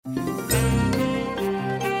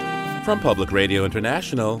From Public Radio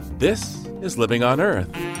International, this is Living on Earth.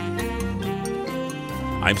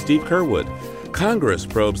 I'm Steve Curwood. Congress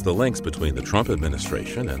probes the links between the Trump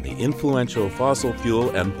administration and the influential fossil fuel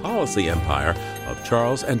and policy empire of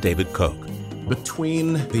Charles and David Koch.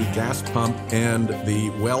 Between the gas pump and the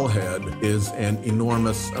wellhead is an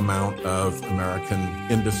enormous amount of American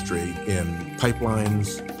industry in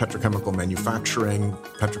pipelines, petrochemical manufacturing,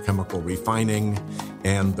 petrochemical refining,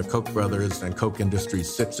 and the Koch brothers and Koch Industries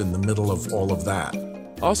sits in the middle of all of that.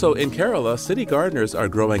 Also in Kerala, city gardeners are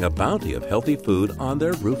growing a bounty of healthy food on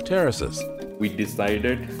their roof terraces. We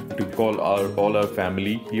decided to call all our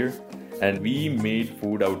family here, and we made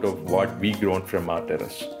food out of what we grown from our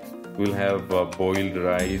terrace. We'll have boiled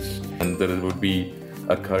rice, and there would be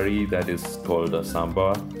a curry that is called a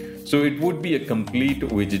sambar. So it would be a complete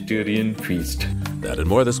vegetarian feast. That and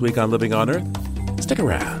more this week on Living on Earth. Stick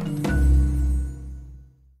around.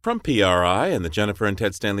 From PRI and the Jennifer and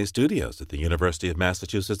Ted Stanley studios at the University of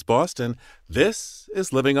Massachusetts, Boston, this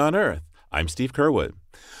is Living on Earth. I'm Steve Curwood.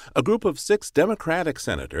 A group of 6 Democratic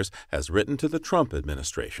senators has written to the Trump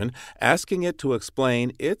administration asking it to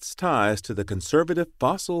explain its ties to the conservative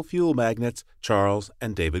fossil fuel magnates Charles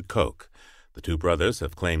and David Koch. The two brothers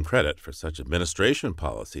have claimed credit for such administration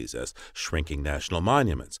policies as shrinking national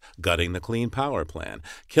monuments, gutting the Clean Power Plan,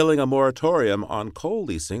 killing a moratorium on coal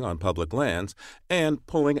leasing on public lands, and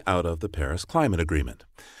pulling out of the Paris Climate Agreement.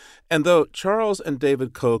 And though Charles and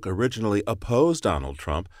David Koch originally opposed Donald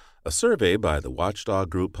Trump, a survey by the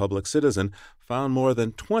watchdog group Public Citizen found more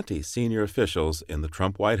than 20 senior officials in the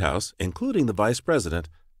Trump White House, including the vice president,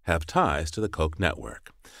 have ties to the Koch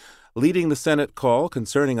network. Leading the Senate call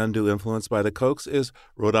concerning undue influence by the Kochs is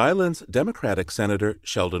Rhode Island's Democratic Senator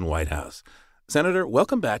Sheldon Whitehouse. Senator,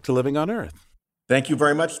 welcome back to Living on Earth. Thank you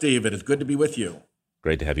very much, Steve. It is good to be with you.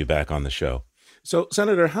 Great to have you back on the show. So,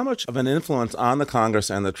 Senator, how much of an influence on the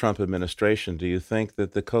Congress and the Trump administration do you think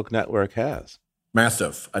that the Koch network has?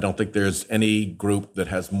 Massive. I don't think there's any group that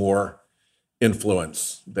has more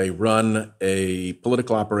influence. They run a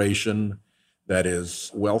political operation that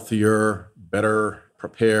is wealthier, better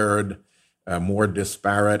prepared, more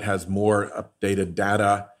disparate, has more updated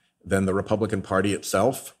data than the Republican Party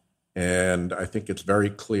itself. And I think it's very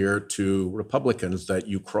clear to Republicans that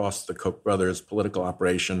you cross the Koch brothers' political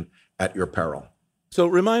operation at your peril. So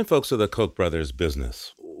remind folks of the Koch brothers'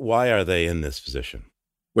 business. Why are they in this position?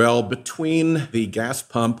 Well, between the gas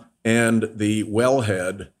pump and the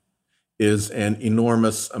wellhead is an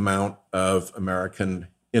enormous amount of American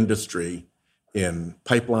industry in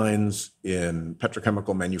pipelines, in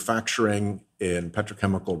petrochemical manufacturing, in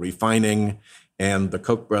petrochemical refining, and the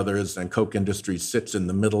Koch brothers and Koch Industries sits in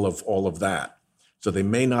the middle of all of that. So they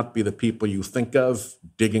may not be the people you think of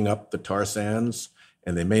digging up the tar sands,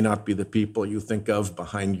 and they may not be the people you think of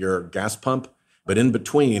behind your gas pump, but in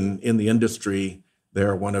between, in the industry,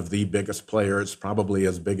 they're one of the biggest players, probably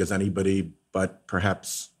as big as anybody, but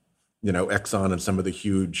perhaps, Exxon and some of the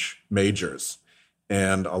huge majors.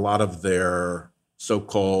 And a lot of their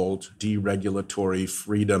so-called deregulatory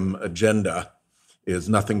freedom agenda is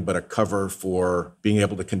nothing but a cover for being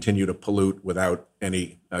able to continue to pollute without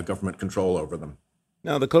any government control over them.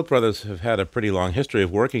 Now, the Koch brothers have had a pretty long history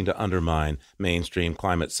of working to undermine mainstream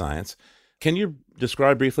climate science. Can you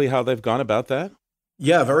describe briefly how they've gone about that?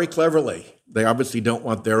 Yeah, very cleverly. They obviously don't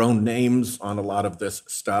want their own names on a lot of this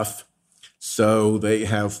stuff. So they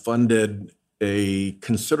have funded a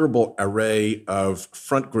considerable array of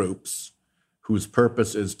front groups whose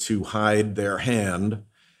purpose is to hide their hand.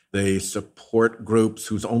 They support groups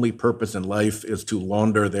whose only purpose in life is to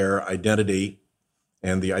launder their identity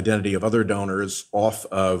and the identity of other donors off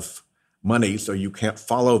of money, so you can't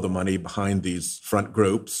follow the money behind these front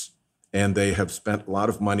groups. And they have spent a lot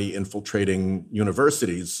of money infiltrating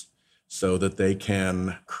universities so that they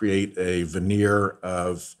can create a veneer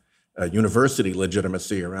of university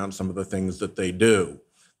legitimacy around some of the things that they do.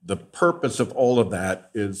 The purpose of all of that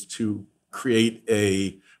is to create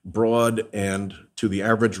a broad and, to the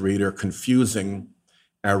average reader, confusing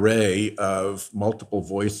array of multiple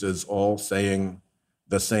voices all saying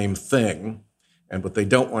the same thing. And what they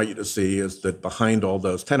don't want you to see is that behind all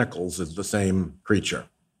those tentacles is the same creature.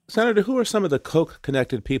 Senator, who are some of the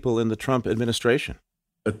Koch-connected people in the Trump administration?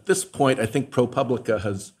 At this point, I think ProPublica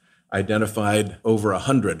has identified over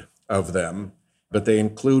 100 of them, but they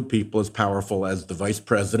include people as powerful as the vice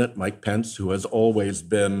president, Mike Pence, who has always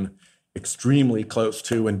been extremely close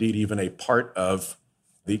to, indeed even a part of,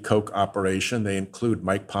 the Koch operation. They include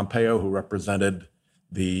Mike Pompeo, who represented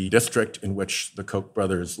the district in which the Koch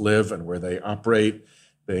brothers live and where they operate.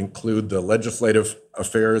 They include the legislative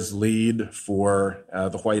affairs lead for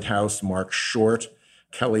the White House, Mark Short,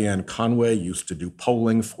 Kellyanne Conway used to do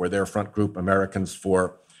polling for their front group, Americans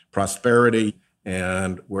for Prosperity.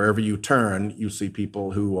 And wherever you turn, you see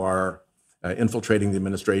people who are infiltrating the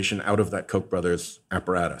administration out of that Koch brothers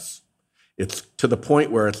apparatus. It's to the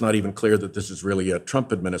point where it's not even clear that this is really a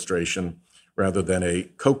Trump administration rather than a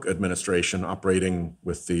Koch administration operating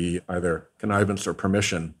with the either connivance or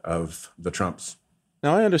permission of the Trumps.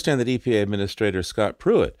 Now, I understand that EPA Administrator Scott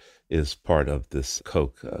Pruitt is part of this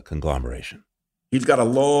Koch conglomeration. He's got a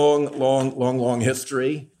long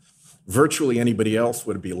history. Virtually anybody else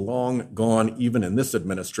would be long gone, even in this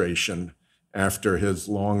administration, after his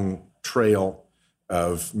long trail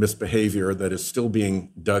of misbehavior that is still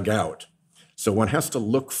being dug out. So one has to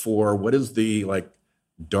look for what is the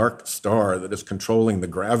dark star that is controlling the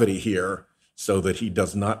gravity here so that he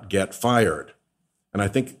does not get fired. And I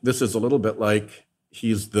think this is a little bit like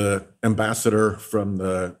he's the ambassador from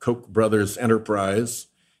the Koch brothers enterprise,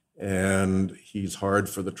 and he's hard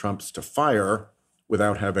for the Trumps to fire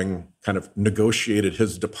without having kind of negotiated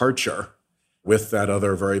his departure with that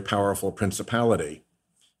other very powerful principality.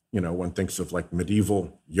 You know, one thinks of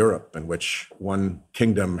medieval Europe, in which one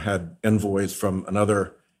kingdom had envoys from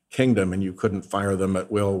another kingdom, and you couldn't fire them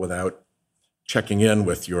at will without checking in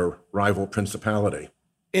with your rival principality.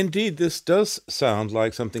 Indeed, this does sound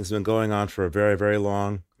like something's been going on for a very, very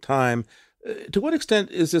long time. To what extent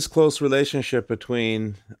is this close relationship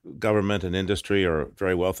between government and industry or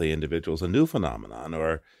very wealthy individuals a new phenomenon,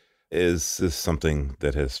 or is this something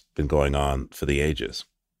that has been going on for the ages?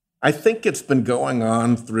 I think it's been going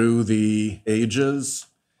on through the ages,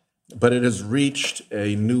 but it has reached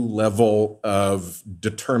a new level of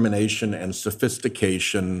determination and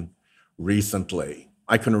sophistication recently.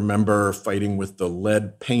 I can remember fighting with the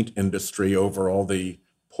lead paint industry over all the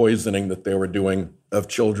poisoning that they were doing of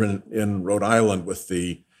children in Rhode Island with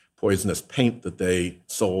the poisonous paint that they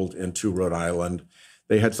sold into Rhode Island.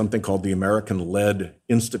 They had something called the American Lead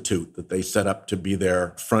Institute that they set up to be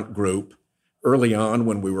their front group. Early on,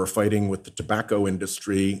 when we were fighting with the tobacco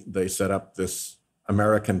industry, they set up this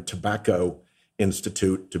American Tobacco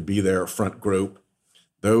Institute to be their front group.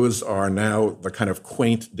 Those are now the kind of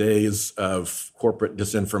quaint days of corporate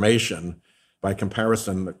disinformation. By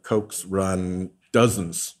comparison, the Kochs run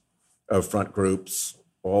dozens of front groups,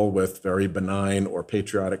 all with very benign or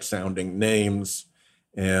patriotic sounding names.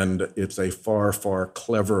 And it's a far, far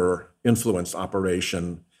cleverer influence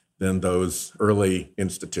operation than those early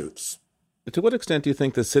institutes. To what extent do you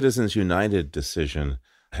think the Citizens United decision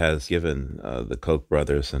has given the Koch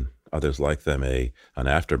brothers and others like them an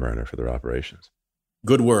afterburner for their operations?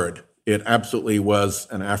 Good word. It absolutely was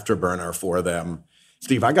an afterburner for them.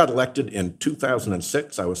 Steve, I got elected in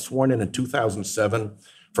 2006. I was sworn in 2007.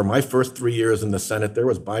 For my first 3 years in the Senate, there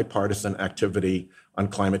was bipartisan activity on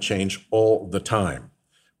climate change all the time.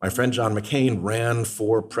 My friend John McCain ran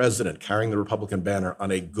for president, carrying the Republican banner on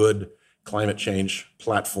a good climate change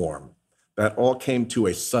platform. That all came to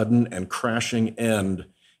a sudden and crashing end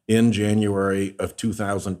in January of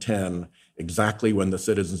 2010, exactly when the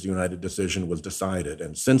Citizens United decision was decided.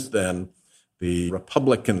 And since then, the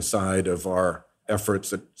Republican side of our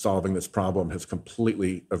efforts at solving this problem has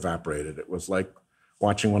completely evaporated. It was like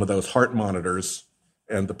watching one of those heart monitors,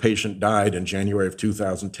 and the patient died in January of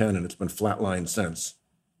 2010, and it's been flatlined since.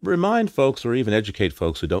 Remind folks, or even educate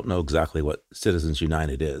folks who don't know exactly what Citizens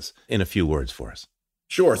United is, in a few words for us.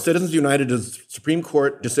 Sure. Citizens United is a Supreme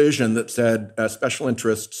Court decision that said special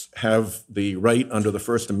interests have the right under the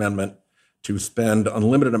First Amendment to spend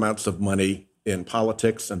unlimited amounts of money in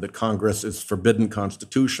politics, and that Congress is forbidden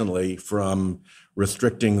constitutionally from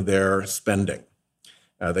restricting their spending.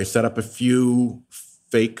 They set up a few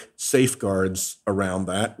fake safeguards around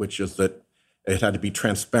that, which is that it had to be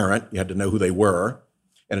transparent. You had to know who they were,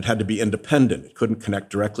 and it had to be independent. It couldn't connect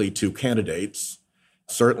directly to candidates.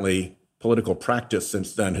 Certainly, political practice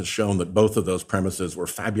since then has shown that both of those premises were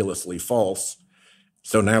fabulously false.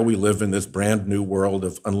 So now we live in this brand new world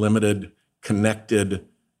of unlimited, connected,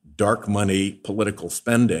 dark money political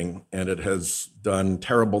spending, and it has done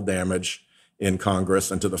terrible damage in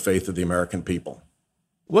Congress and to the faith of the American people.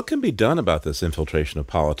 What can be done about this infiltration of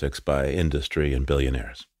politics by industry and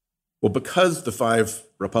billionaires? Well, because the 5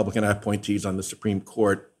 Republican appointees on the Supreme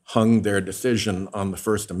Court hung their decision on the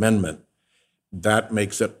First Amendment, that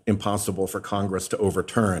makes it impossible for Congress to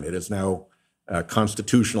overturn. It is now a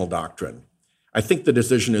constitutional doctrine. I think the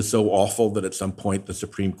decision is so awful that at some point the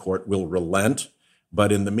Supreme Court will relent.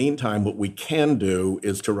 But in the meantime, what we can do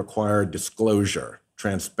is to require disclosure,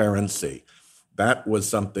 transparency. That was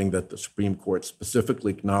something that the Supreme Court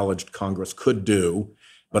specifically acknowledged Congress could do.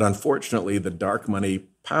 But unfortunately, the dark money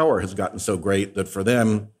power has gotten so great that for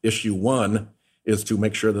them, issue 1 is to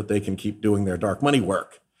make sure that they can keep doing their dark money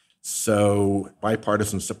work. So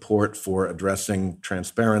bipartisan support for addressing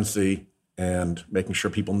transparency and making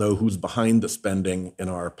sure people know who's behind the spending in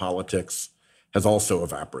our politics has also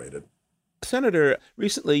evaporated. Senator,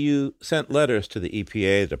 recently you sent letters to the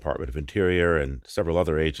EPA, the Department of Interior, and several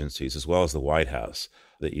other agencies, as well as the White House,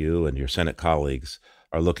 that you and your Senate colleagues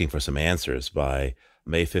are looking for some answers by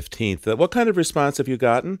May 15th. What kind of response have you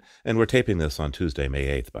gotten? And we're taping this on Tuesday, May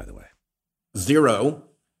 8th, by the way. 0.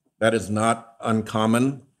 That is not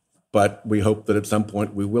uncommon, but we hope that at some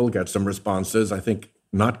point we will get some responses. I think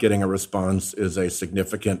not getting a response is a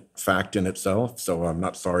significant fact in itself, so I'm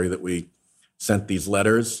not sorry that we sent these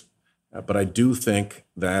letters. But I do think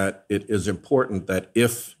that it is important that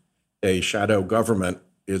if a shadow government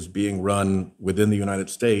is being run within the United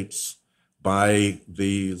States by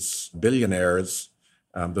these billionaires,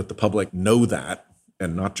 that the public know that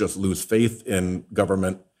and not just lose faith in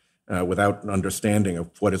government without an understanding of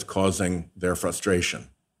what is causing their frustration.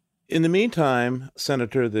 In the meantime,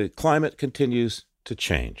 Senator, the climate continues to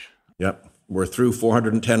change. Yep. We're through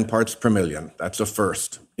 410 parts per million. That's a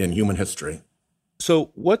first in human history.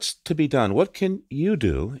 So what's to be done? What can you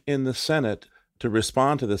do in the Senate to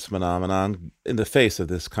respond to this phenomenon in the face of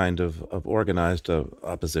this kind of organized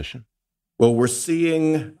opposition? Well, we're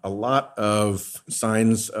seeing a lot of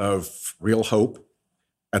signs of real hope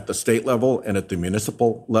at the state level and at the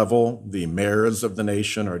municipal level. The mayors of the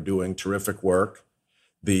nation are doing terrific work.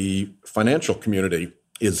 The financial community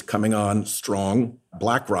is coming on strong.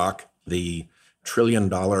 BlackRock, the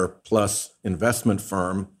trillion-dollar-plus investment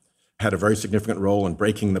firm, had a very significant role in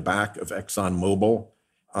breaking the back of ExxonMobil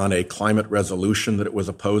on a climate resolution that it was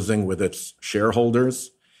opposing with its shareholders.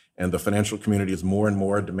 And the financial community is more and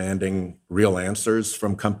more demanding real answers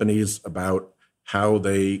from companies about how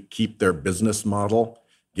they keep their business model,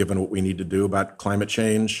 given what we need to do about climate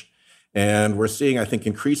change. And we're seeing, I think,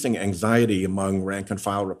 increasing anxiety among rank and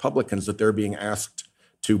file Republicans that they're being asked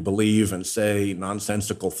to believe and say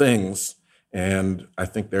nonsensical things. And I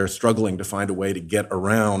think they're struggling to find a way to get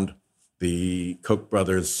around the Koch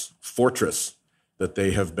brothers' fortress that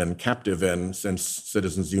they have been captive in since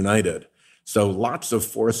Citizens United. So lots of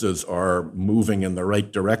forces are moving in the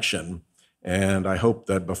right direction. And I hope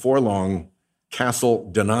that before long,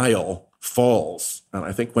 castle denial falls. And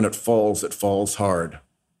I think when it falls hard.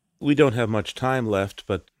 We don't have much time left,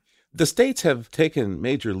 but the states have taken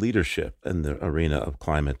major leadership in the arena of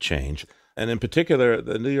climate change. And in particular,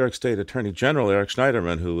 the New York State Attorney General, Eric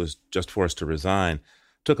Schneiderman, who was just forced to resign,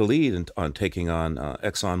 took a lead on taking on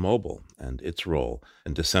ExxonMobil and its role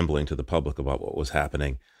in dissembling to the public about what was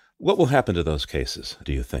happening. What will happen to those cases,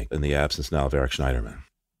 do you think, in the absence now of Eric Schneiderman?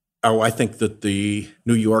 Oh, I think that the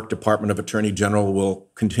New York Department of Attorney General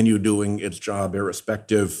will continue doing its job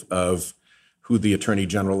irrespective of who the Attorney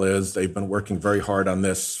General is. They've been working very hard on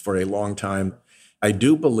this for a long time. I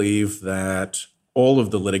do believe that all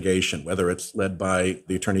of the litigation, whether it's led by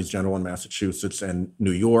the Attorneys General in Massachusetts and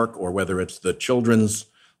New York, or whether it's the children's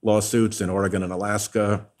lawsuits in Oregon and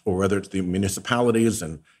Alaska, or whether it's the municipalities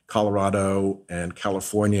in Colorado and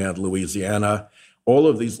California and Louisiana, all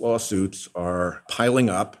of these lawsuits are piling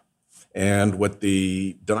up. And what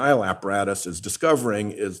the denial apparatus is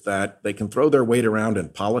discovering is that they can throw their weight around in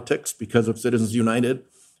politics because of Citizens United,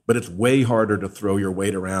 but it's way harder to throw your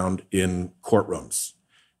weight around in courtrooms.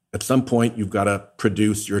 At some point, you've got to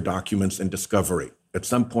produce your documents in discovery. At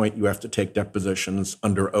some point, you have to take depositions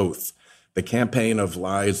under oath. The campaign of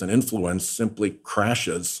lies and influence simply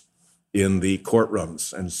crashes in the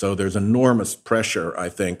courtrooms. And so there's enormous pressure, I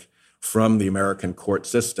think, from the American court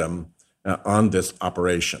system on this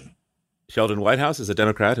operation. Sheldon Whitehouse is a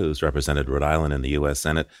Democrat who's represented Rhode Island in the U.S.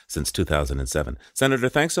 Senate since 2007. Senator,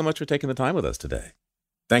 thanks so much for taking the time with us today.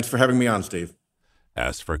 Thanks for having me on, Steve.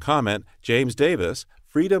 As for comment, James Davis,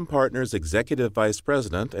 Freedom Partners Executive Vice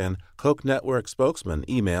President and Koch Network spokesman,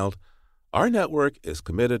 emailed, "Our network is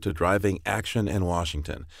committed to driving action in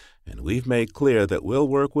Washington, and we've made clear that we'll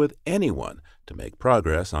work with anyone to make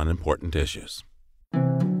progress on important issues."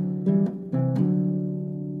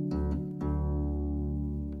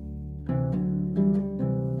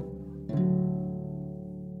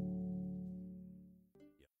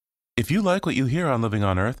 If you like what you hear on Living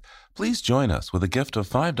on Earth, please join us with a gift of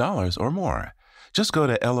 $5 or more. Just go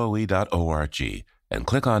to LOE.org and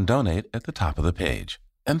click on Donate at the top of the page.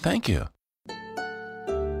 And thank you.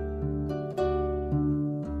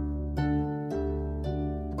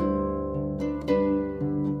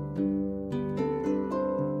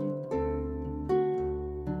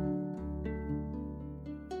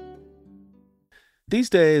 These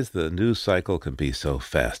days, the news cycle can be so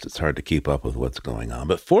fast, it's hard to keep up with what's going on.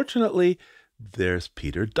 But fortunately, there's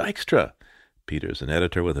Peter Dykstra. Peter's an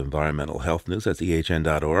editor with Environmental Health News. That's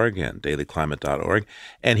ehn.org and dailyclimate.org.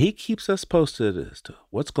 And he keeps us posted as to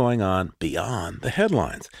what's going on beyond the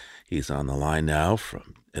headlines. He's on the line now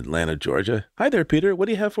from Atlanta, Georgia. Hi there, Peter. What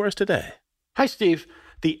do you have for us today? Hi, Steve.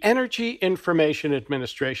 The Energy Information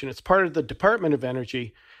Administration, it's part of the Department of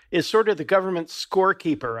Energy, is sort of the government's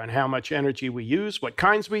scorekeeper on how much energy we use, what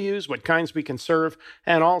kinds we conserve,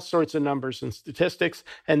 and all sorts of numbers and statistics.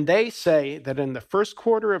 And they say that in the first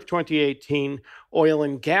quarter of 2018, oil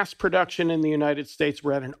and gas production in the United States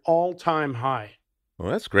were at an all-time high.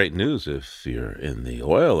 Well, that's great news if you're in the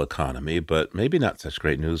oil economy, but maybe not such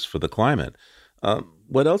great news for the climate.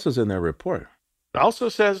 What else is in their report? It also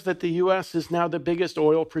says that the U.S. is now the biggest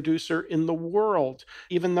oil producer in the world,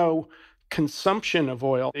 even though consumption of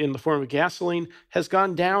oil in the form of gasoline has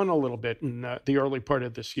gone down a little bit in the early part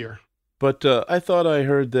of this year. But I thought I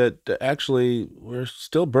heard that actually we're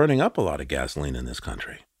still burning up a lot of gasoline in this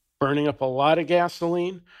country. Burning up a lot of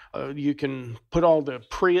gasoline. You can put all the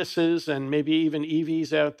Priuses and maybe even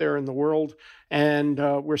EVs out there in the world, and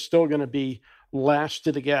we're still going to be lashed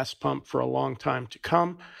to the gas pump for a long time to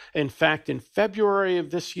come. In fact, in February of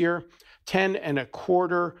this year,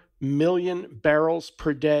 10.25 million barrels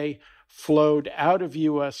per day flowed out of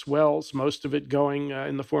U.S. wells, most of it going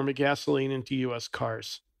in the form of gasoline into U.S.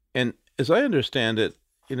 cars. And as I understand it,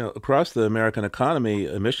 across the American economy,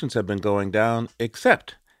 emissions have been going down,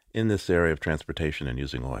 except in this area of transportation and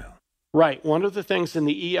using oil. Right. One of the things in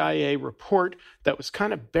the EIA report that was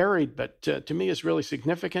kind of buried, but to me is really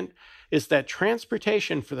significant, is that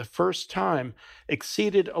transportation for the first time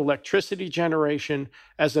exceeded electricity generation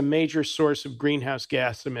as a major source of greenhouse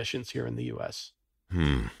gas emissions here in the U.S.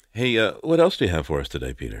 Hey, what else do you have for us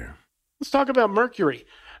today, Peter? Let's talk about mercury.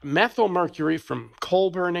 Methyl mercury from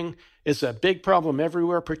coal burning is a big problem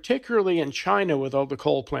everywhere, particularly in China with all the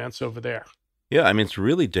coal plants over there. Yeah, I mean, it's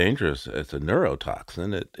really dangerous. It's a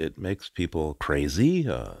neurotoxin. It makes people crazy.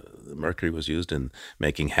 Mercury was used in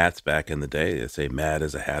making hats back in the day. They say mad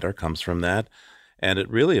as a hatter comes from that. And it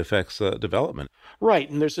really affects development. Right.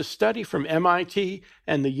 And there's a study from MIT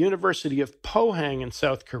and the University of Pohang in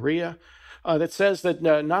South Korea that says that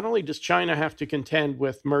not only does China have to contend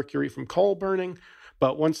with mercury from coal burning,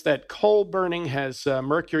 but once that coal burning has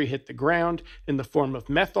mercury hit the ground in the form of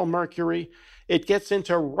methyl mercury, it gets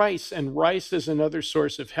into rice, and rice is another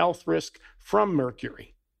source of health risk from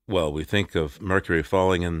mercury. Well, we think of mercury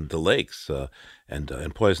falling in the lakes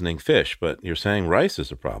and poisoning fish, but you're saying rice is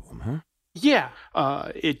a problem, huh? Yeah,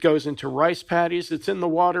 it goes into rice paddies. It's in the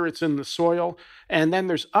water, it's in the soil, and then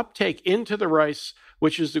there's uptake into the rice,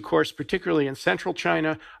 which is, of course, particularly in central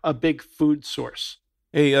China, a big food source.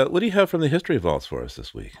 Hey, what do you have from the History Vaults for us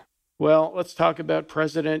this week? Well, let's talk about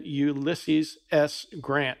President Ulysses S.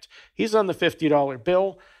 Grant. He's on the $50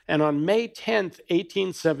 bill, and on May 10th,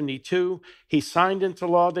 1872, he signed into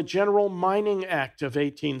law the General Mining Act of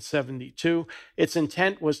 1872. Its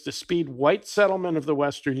intent was to speed white settlement of the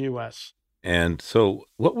western U.S. And so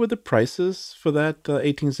what were the prices for that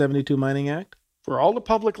 1872 Mining Act? For all the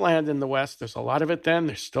public land in the West, there's a lot of it then,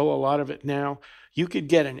 there's still a lot of it now, you could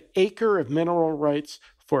get an acre of mineral rights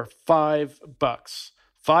for $5.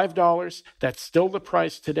 $5, that's still the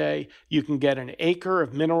price today. You can get an acre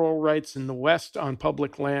of mineral rights in the West on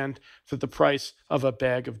public land for the price of a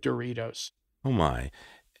bag of Doritos. Oh, my.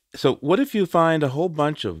 So what if you find a whole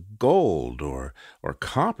bunch of gold or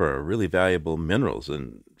copper, really valuable minerals,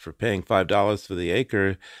 and for paying $5 for the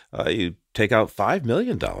acre, you take out $5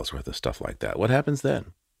 million worth of stuff like that? What happens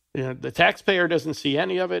then? The taxpayer doesn't see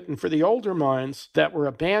any of it. And for the older mines that were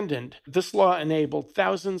abandoned, this law enabled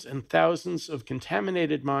thousands and thousands of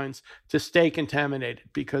contaminated mines to stay contaminated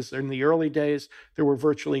because in the early days, there were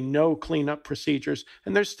virtually no cleanup procedures.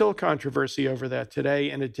 And there's still controversy over that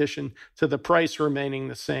today, in addition to the price remaining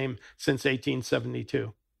the same since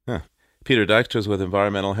 1872. Huh. Peter Dijkstra's with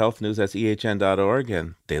Environmental Health News. That's ehn.org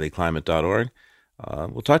and dailyclimate.org.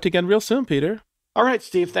 We'll talk to you again real soon, Peter. All right,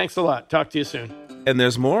 Steve. Thanks a lot. Talk to you soon. And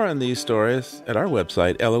there's more on these stories at our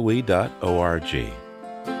website, loe.org.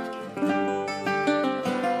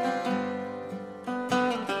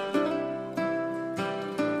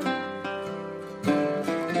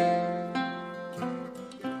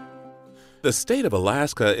 The state of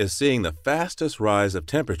Alaska is seeing the fastest rise of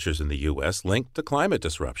temperatures in the U.S. linked to climate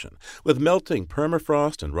disruption, with melting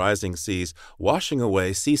permafrost and rising seas washing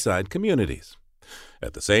away seaside communities.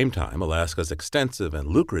 At the same time, Alaska's extensive and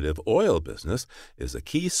lucrative oil business is a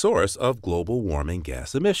key source of global warming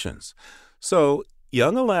gas emissions. So,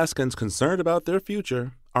 young Alaskans concerned about their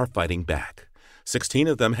future are fighting back. 16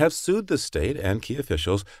 of them have sued the state and key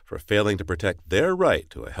officials for failing to protect their right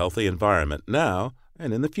to a healthy environment now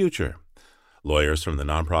and in the future. Lawyers from the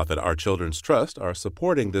nonprofit Our Children's Trust are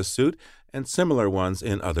supporting this suit and similar ones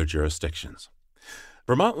in other jurisdictions.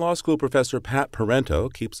 Vermont Law School professor Pat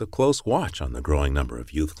Parento keeps a close watch on the growing number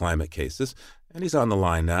of youth climate cases, and he's on the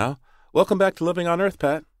line now. Welcome back to Living on Earth,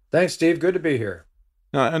 Pat. Thanks, Steve. Good to be here.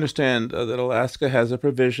 Now, I understand that Alaska has a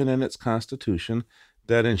provision in its constitution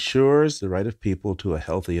that ensures the right of people to a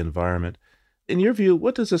healthy environment. In your view,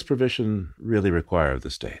 what does this provision really require of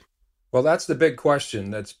the state? Well, that's the big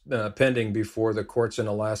question that's pending before the courts in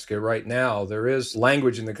Alaska right now. There is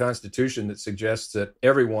language in the Constitution that suggests that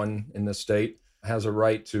everyone in the state has a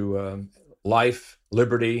right to life,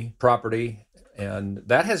 liberty, property, and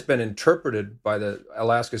that has been interpreted by the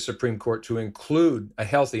Alaska Supreme Court to include a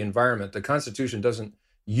healthy environment. The Constitution doesn't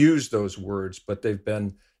use those words, but they've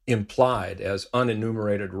been implied as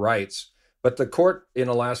unenumerated rights. But the court in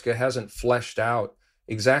Alaska hasn't fleshed out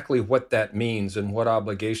exactly what that means and what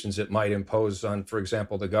obligations it might impose on, for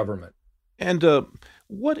example, the government. And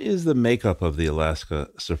what is the makeup of the Alaska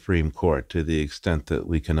Supreme Court to the extent that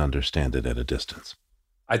we can understand it at a distance?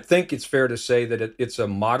 I think it's fair to say that it's a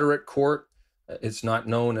moderate court. It's not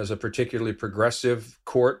known as a particularly progressive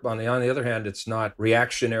court. On the other hand, it's not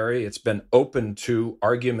reactionary. It's been open to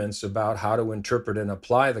arguments about how to interpret and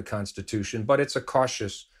apply the Constitution, but it's a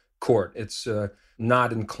cautious court. It's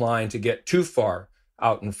not inclined to get too far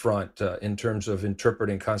out in front in terms of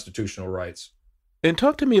interpreting constitutional rights. And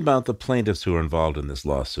talk to me about the plaintiffs who are involved in this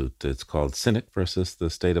lawsuit. It's called Sinek versus the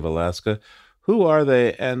state of Alaska. Who are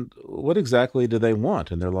they, and what exactly do they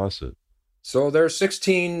want in their lawsuit? So there are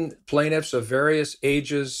 16 plaintiffs of various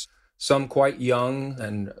ages, some quite young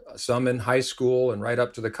and some in high school and right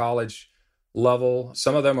up to the college level.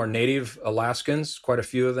 Some of them are native Alaskans, quite a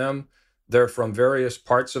few of them. They're from various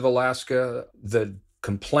parts of Alaska. The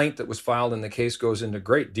complaint that was filed in the case goes into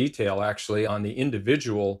great detail, actually, on the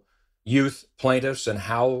individual youth plaintiffs and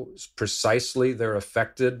how precisely they're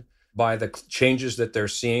affected by the changes that they're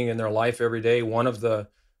seeing in their life every day. One of the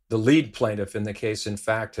lead plaintiff in the case, in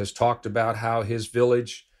fact, has talked about how his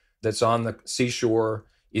village that's on the seashore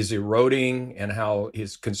is eroding and how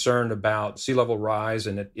he's concerned about sea level rise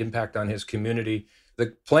and its impact on his community.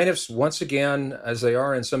 The plaintiffs, once again, as they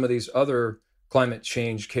are in some of these other climate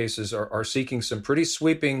change cases, are seeking some pretty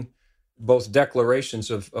sweeping both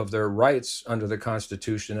declarations of their rights under the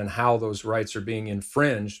Constitution and how those rights are being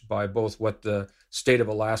infringed by both what the state of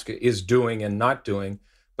Alaska is doing and not doing.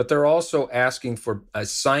 But they're also asking for a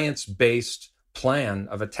science-based plan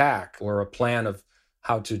of attack or a plan of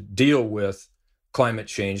how to deal with climate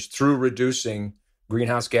change through reducing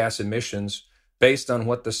greenhouse gas emissions based on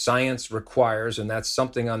what the science requires, and that's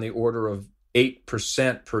something on the order of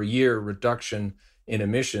 8% per year reduction in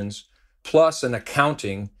emissions, plus an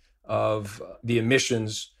accounting of the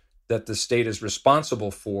emissions that the state is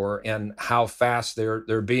responsible for and how fast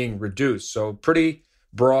they're being reduced. So pretty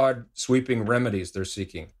broad, sweeping remedies they're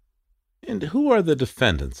seeking. And who are the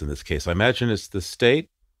defendants in this case? I imagine it's the state.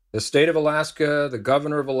 The state of Alaska, the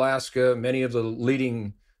governor of Alaska, many of the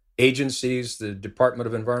leading agencies, the Department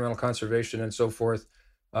of Environmental Conservation and so forth,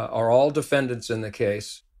 are all defendants in the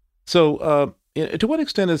case. So to what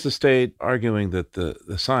extent is the state arguing that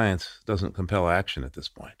the science doesn't compel action at this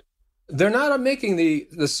point? They're not making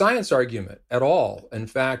the science argument at all. In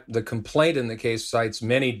fact, the complaint in the case cites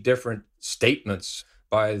many different statements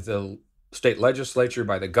by the state legislature,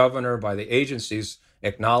 by the governor, by the agencies,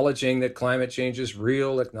 acknowledging that climate change is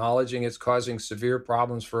real, acknowledging it's causing severe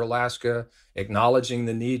problems for Alaska, acknowledging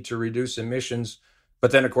the need to reduce emissions.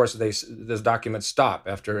 But then, of course, those documents stop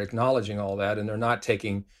after acknowledging all that, and they're not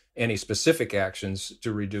taking any specific actions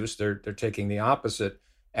to reduce. They're taking the opposite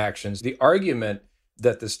actions. The argument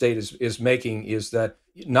that the state is making is that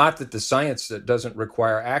not that the science that doesn't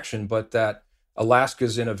require action, but that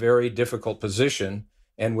Alaska's in a very difficult position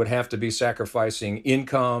and would have to be sacrificing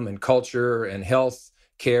income and culture and health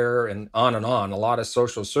care and on, a lot of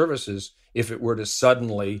social services, if it were to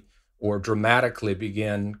suddenly or dramatically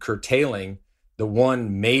begin curtailing the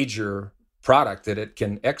one major product that it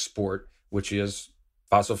can export, which is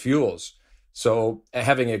fossil fuels. So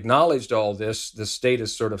having acknowledged all this, the state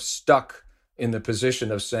is sort of stuck in the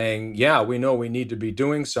position of saying, yeah, we know we need to be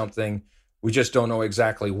doing something. We just don't know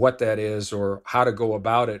exactly what that is or how to go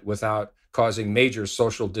about it without causing major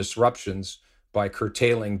social disruptions by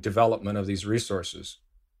curtailing development of these resources.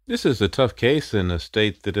 This is a tough case in a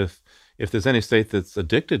state that if there's any state that's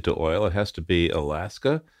addicted to oil, it has to be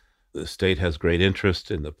Alaska. The state has great interest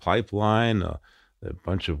in the pipeline, a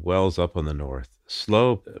bunch of wells up on the North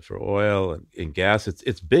Slope for oil and gas.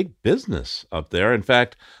 It's big business up there. In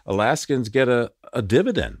fact, Alaskans get a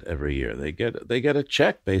dividend every year. They get a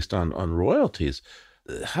check based on royalties.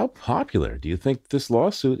 How popular do you think this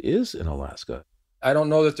lawsuit is in Alaska? I don't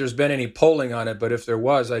know that there's been any polling on it, but if there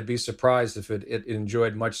was, I'd be surprised if it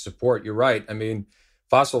enjoyed much support. You're right. I mean,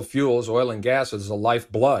 fossil fuels, oil and gas, is the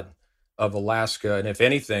lifeblood of Alaska. And if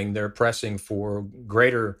anything, they're pressing for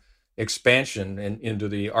greater expansion into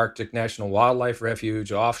the Arctic National Wildlife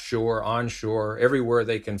Refuge, offshore, onshore, everywhere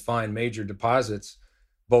they can find major deposits.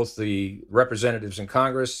 Both the representatives in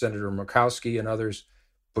Congress, Senator Murkowski and others,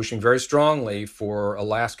 pushing very strongly for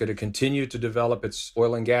Alaska to continue to develop its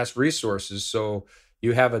oil and gas resources. So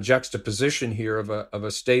you have a juxtaposition here of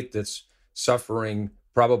a state that's suffering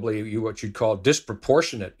probably what you'd call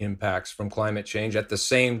disproportionate impacts from climate change. At the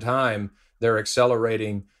same time, they're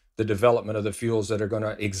accelerating the development of the fuels that are going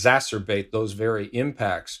to exacerbate those very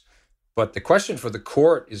impacts. But the question for the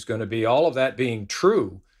court is going to be, all of that being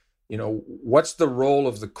true, what's the role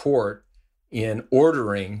of the court in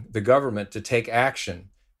ordering the government to take action,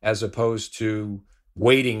 as opposed to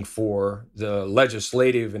waiting for the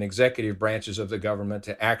legislative and executive branches of the government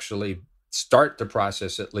to actually start the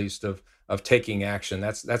process, at least, of taking action.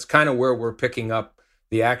 That's kind of where we're picking up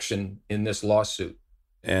the action in this lawsuit.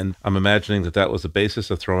 And I'm imagining that was the basis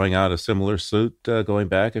of throwing out a similar suit going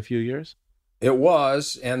back a few years? It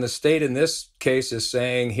was, and the state in this case is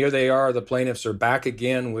saying, here they are, the plaintiffs are back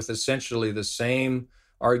again with essentially the same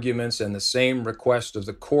arguments and the same request of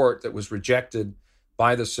the court that was rejected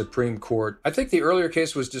by the Supreme Court. I think the earlier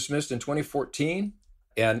case was dismissed in 2014,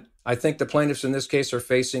 and I think the plaintiffs in this case are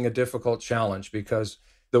facing a difficult challenge, because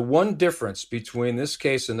the one difference between this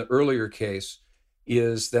case and the earlier case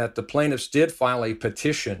is that the plaintiffs did file a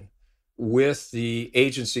petition with the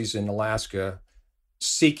agencies in Alaska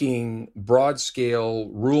seeking broad-scale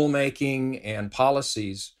rulemaking and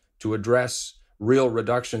policies to address real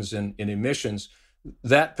reductions in emissions.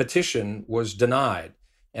 That petition was denied.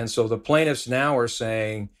 And so the plaintiffs now are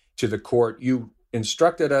saying to the court, you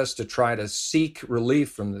instructed us to try to seek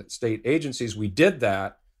relief from the state agencies. We did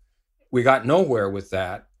that. We got nowhere with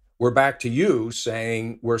that. We're back to you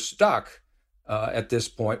saying we're stuck at this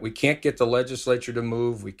point. We can't get the legislature to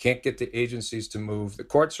move. We can't get the agencies to move. The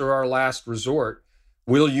courts are our last resort.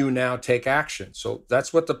 Will you now take action? So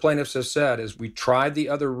that's what the plaintiffs have said, is we tried the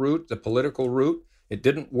other route, the political route. It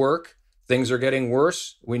didn't work. Things are getting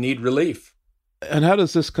worse. We need relief. And how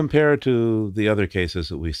does this compare to the other cases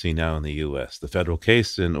that we see now in the U.S.? The federal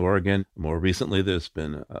case in Oregon, more recently there's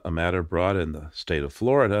been a matter brought in the state of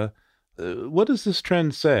Florida. What does this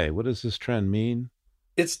trend say? What does this trend mean?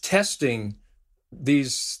 It's testing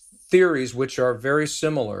these theories, which are very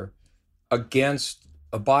similar, against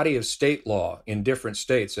a body of state law in different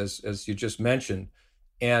states, as you just mentioned.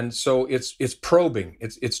 And so it's probing.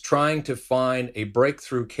 It's trying to find a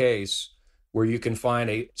breakthrough case where you can find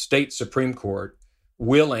a state Supreme Court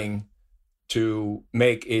willing to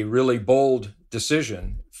make a really bold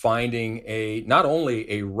decision, finding not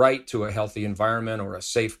only a right to a healthy environment or a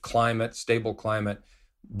safe climate, stable climate,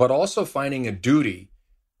 but also finding a duty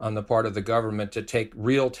on the part of the government to take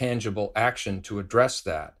real tangible action to address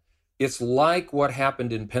that. It's like what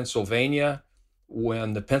happened in Pennsylvania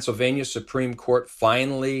when the Pennsylvania Supreme Court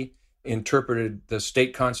finally interpreted the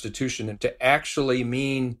state constitution to actually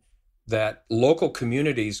mean that local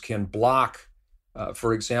communities can block,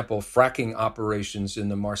 for example, fracking operations in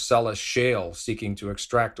the Marcellus Shale seeking to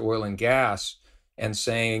extract oil and gas, and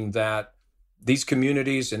saying that these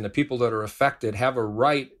communities and the people that are affected have a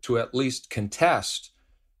right to at least contest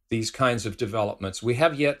these kinds of developments. We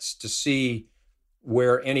have yet to see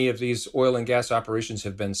where any of these oil and gas operations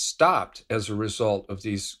have been stopped as a result of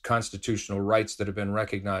these constitutional rights that have been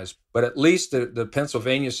recognized. But at least the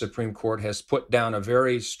Pennsylvania Supreme Court has put down a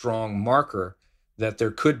very strong marker that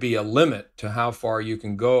there could be a limit to how far you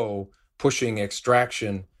can go pushing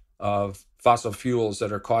extraction of fossil fuels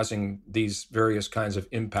that are causing these various kinds of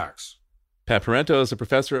impacts. Pat Parenteau is a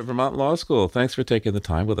professor at Vermont Law School. Thanks for taking the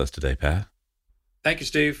time with us today, Pat. Thank you,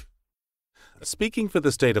 Steve. Speaking for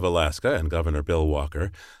the state of Alaska and Governor Bill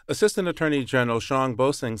Walker, Assistant Attorney General Sean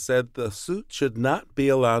Bosing said the suit should not be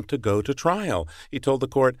allowed to go to trial. He told the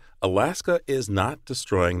court, Alaska is not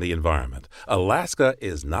destroying the environment. Alaska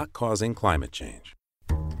is not causing climate change.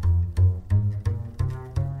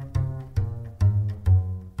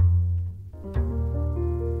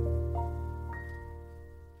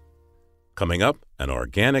 Coming up, an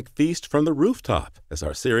organic feast from the rooftop as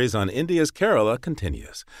our series on India's Kerala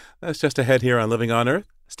continues. That's just ahead here on Living on Earth.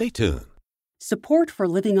 Stay tuned. Support for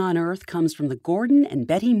Living on Earth comes from the Gordon and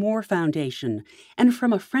Betty Moore Foundation and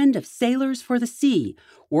from a friend of Sailors for the Sea,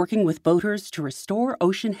 working with boaters to restore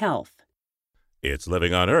ocean health. It's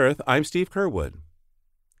Living on Earth. I'm Steve Curwood.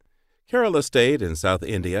 Kerala State in South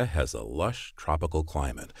India has a lush tropical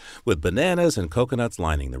climate, with bananas and coconuts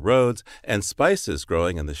lining the roads and spices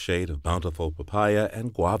growing in the shade of bountiful papaya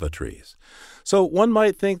and guava trees. So one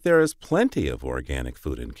might think there is plenty of organic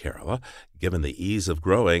food in Kerala, given the ease of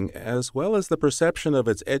growing, as well as the perception of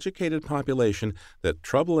its educated population that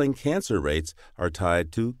troubling cancer rates are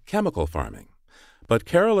tied to chemical farming. But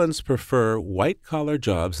Keralans prefer white-collar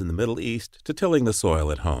jobs in the Middle East to tilling the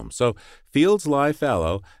soil at home, so fields lie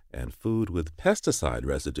fallow and food with pesticide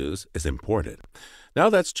residues is imported. Now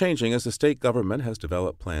that's changing as the state government has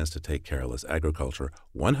developed plans to take Kerala's agriculture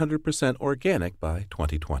 100% organic by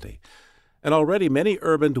 2020. And already many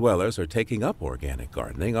urban dwellers are taking up organic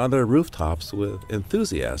gardening on their rooftops with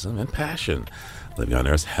enthusiasm and passion. Living on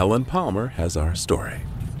Earth's Helen Palmer has our story.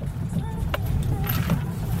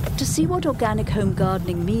 To see what organic home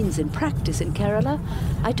gardening means in practice in Kerala,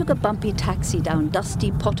 I took a bumpy taxi down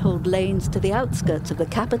dusty, potholed lanes to the outskirts of the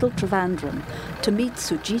capital Trivandrum to meet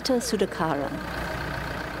Sujita Sudhakaran.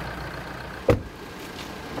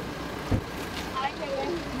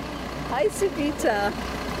 Hi, Sujita.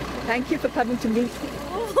 Thank you for coming to meet me.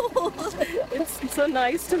 Oh, it's so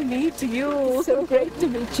nice to meet you. So great to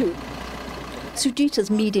meet you. Sujita's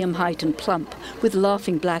medium height and plump, with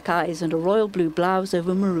laughing black eyes and a royal blue blouse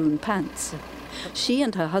over maroon pants. She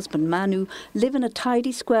and her husband Manu live in a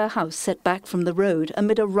tidy square house set back from the road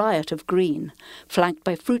amid a riot of green, flanked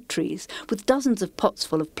by fruit trees, with dozens of pots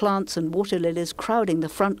full of plants and water lilies crowding the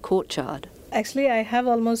front courtyard. Actually, I have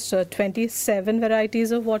almost 27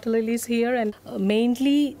 varieties of water lilies here, and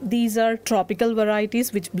mainly these are tropical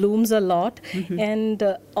varieties which blooms a lot. Mm-hmm.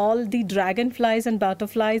 And all the dragonflies and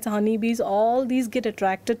butterflies, honeybees, all these get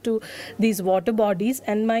attracted to these water bodies,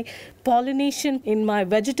 and my pollination in my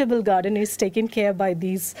vegetable garden is taken care by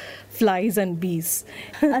these flies and bees.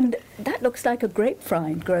 And that looks like a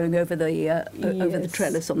grapevine growing over the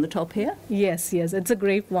trellis on the top here. Yes, it's a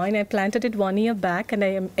grapevine. I planted it 1 year back, and I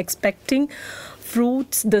am expecting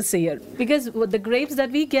fruits this year, because the grapes that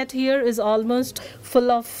we get here is almost full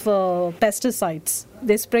of pesticides.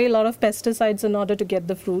 They spray a lot of pesticides in order to get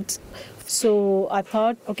the fruits. So I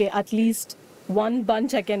thought, okay, at least one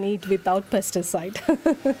bunch I can eat without pesticide.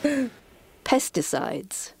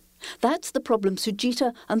 Pesticides. That's the problem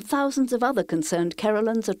Sujita and thousands of other concerned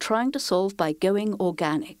Keralans are trying to solve by going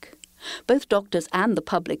organic. Both doctors and the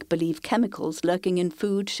public believe chemicals lurking in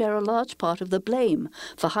food share a large part of the blame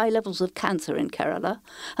for high levels of cancer in Kerala,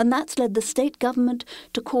 and that's led the state government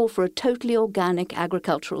to call for a totally organic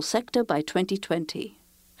agricultural sector by 2020.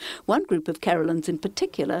 One group of Keralans in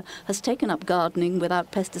particular has taken up gardening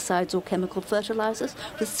without pesticides or chemical fertilizers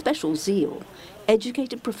with special zeal,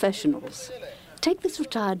 educated professionals. Take this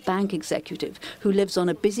retired bank executive who lives on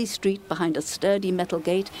a busy street behind a sturdy metal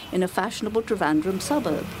gate in a fashionable Trivandrum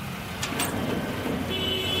suburb.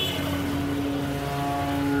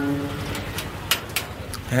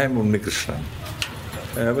 I am Unikrishnan.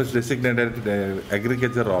 I was designated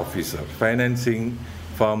agriculture officer, financing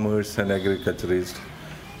farmers and agriculturists,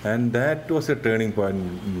 and that was a turning point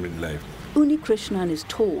in midlife. Unikrishnan is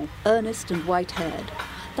tall, earnest and white-haired.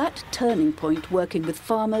 That turning point working with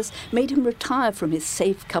farmers made him retire from his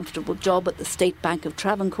safe, comfortable job at the State Bank of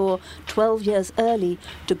Travancore 12 years early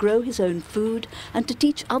to grow his own food and to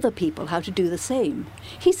teach other people how to do the same.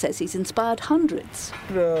 He says he's inspired hundreds.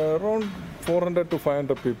 Around 400 to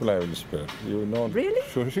 500 people I have inspired. You know. Really?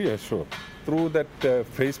 Sure, yeah, sure. Through that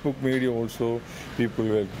Facebook media also, people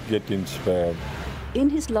will get inspired. In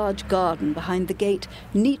his large garden behind the gate,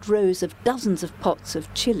 neat rows of dozens of pots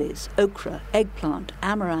of chilies, okra, eggplant,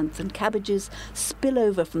 amaranth and cabbages spill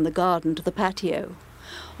over from the garden to the patio.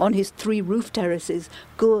 On his 3 roof terraces,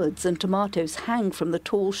 gourds and tomatoes hang from the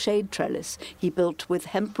tall shade trellis he built with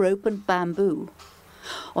hemp rope and bamboo.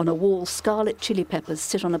 On a wall, scarlet chili peppers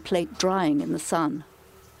sit on a plate drying in the sun.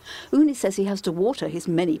 Uni says he has to water his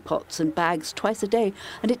many pots and bags twice a day,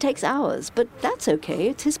 and it takes hours, but that's okay,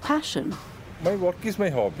 it's his passion. My work is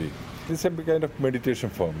my hobby. It's a kind of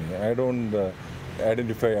meditation for me. I don't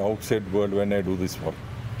identify outside world when I do this work.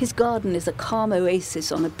 His garden is a calm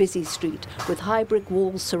oasis on a busy street with high brick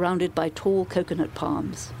walls surrounded by tall coconut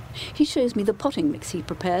palms. He shows me the potting mix he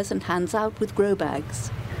prepares and hands out with grow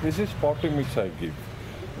bags. This is potting mix I give.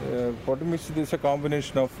 Potting mix is a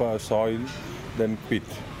combination of soil, then peat,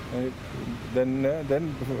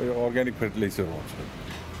 then organic fertilizer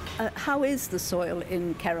also. How is the soil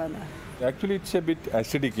in Kerala? Actually, it's a bit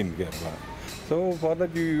acidic in Kerala. So for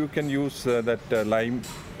that, you can use that lime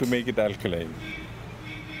to make it alkaline.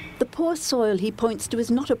 The poor soil he points to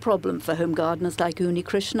is not a problem for home gardeners like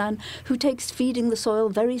Unikrishnan, who takes feeding the soil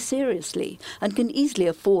very seriously and can easily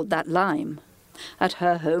afford that lime. At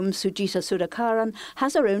her home, Sujita Sudhakaran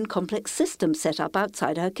has her own complex system set up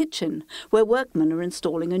outside her kitchen, where workmen are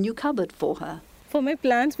installing a new cupboard for her. For my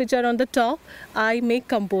plants which are on the top, I make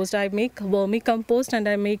compost. I make vermicompost and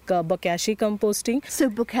I make bokashi composting. So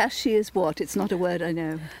bokashi is what? It's not a word I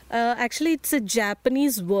know. Actually, it's a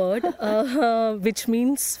Japanese word which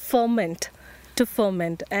means ferment. To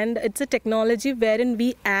ferment, and it's a technology wherein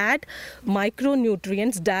we add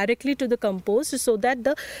micronutrients directly to the compost so that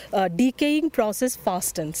the decaying process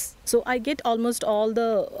fastens. So I get almost all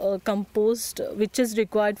the compost which is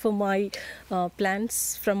required for my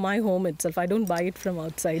plants from my home itself. I don't buy it from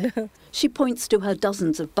outside. She points to her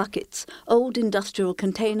dozens of buckets, old industrial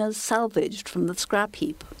containers salvaged from the scrap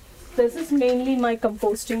heap. This is mainly my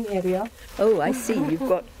composting area. Oh, I see. You've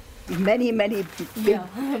got many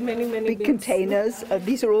big containers.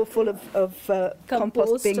 These are all full of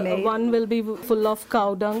compost being made. One will be full of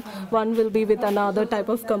cow dung, one will be with another type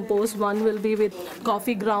of compost, one will be with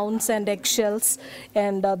coffee grounds and eggshells,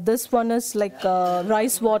 and this one is like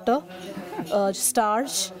rice water,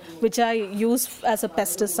 starch, which I use as a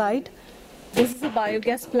pesticide. This is a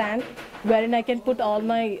biogas plant wherein I can put all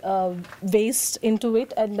my waste into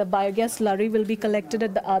it, and the biogas slurry will be collected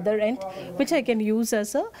at the other end, which I can use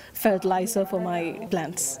as a fertilizer for my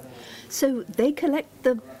plants. So they collect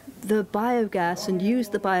the biogas and use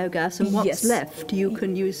the biogas, and what's left you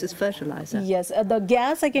can use as fertilizer? Yes, the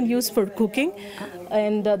gas I can use for cooking,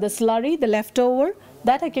 and the slurry, the leftover,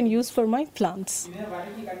 that I can use for my plants.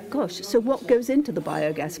 Gosh, so what goes into the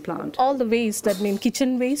biogas plant? All the waste, that means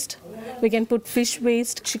kitchen waste. We can put fish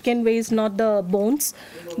waste, chicken waste, not the bones,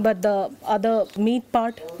 but the other meat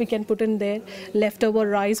part we can put in there. Leftover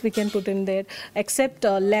rice we can put in there. Except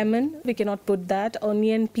lemon, we cannot put that.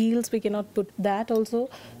 Onion peels, we cannot put that also.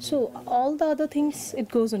 So all the other things, it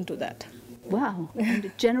goes into that. Wow, and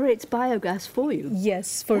it generates biogas for you?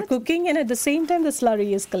 Yes, for cooking, and at the same time the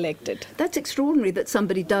slurry is collected. That's extraordinary that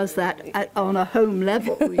somebody does that on a home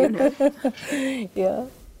level, you know. Yeah.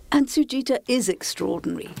 And Sujita is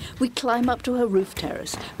extraordinary. We climb up to her roof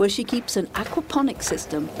terrace, where she keeps an aquaponic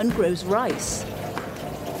system and grows rice.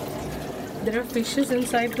 There are fishes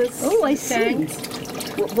inside this. Oh, I see.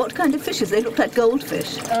 What kind of fishes? They look like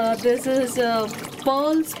goldfish. This is a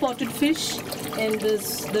pearl spotted fish, and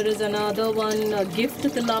there is another one, gift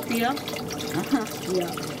tilapia.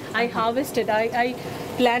 Yeah. I harvested. I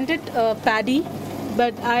planted paddy,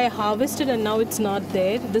 but I harvested and now it's not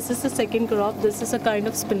there. This is the second crop. This is a kind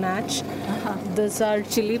of spinach. These are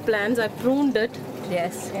chili plants. I pruned it.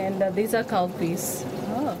 Yes. And these are cowpeas.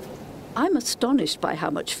 I'm astonished by how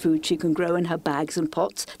much food she can grow in her bags and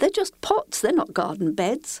pots. They're just pots, they're not garden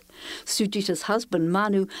beds. Sujita's husband,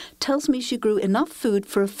 Manu, tells me she grew enough food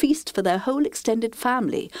for a feast for their whole extended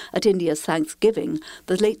family at India's Thanksgiving,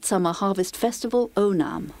 the late summer harvest festival,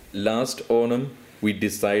 Onam. Last Onam, we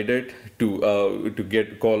decided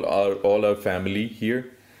to call all our family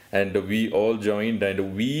here, and we all joined,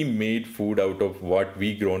 and we made food out of what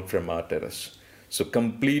we grown from our terrace. So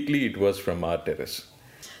completely it was from our terrace.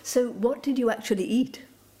 So what did you actually eat?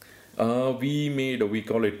 We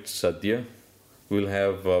call it sadhya. We'll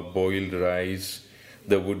have boiled rice.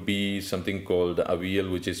 There would be something called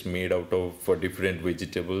avial, which is made out of different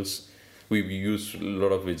vegetables. We use a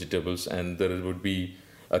lot of vegetables, and there would be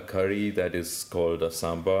a curry that is called a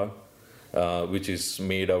sambar, which is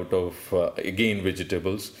made out of, again,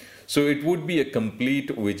 vegetables. So it would be a complete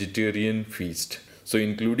vegetarian feast. So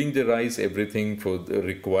including the rice, everything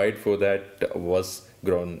required for that was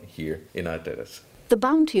grown here in our terrace. The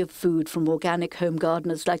bounty of food from organic home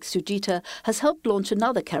gardeners like Sujita has helped launch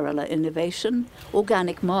another Kerala innovation,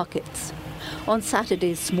 organic markets. On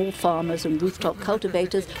Saturdays, small farmers and rooftop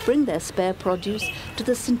cultivators bring their spare produce to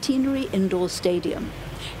the Centenary Indoor Stadium.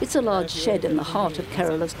 It's a large shed in the heart of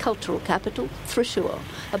Kerala's cultural capital, Thrissur,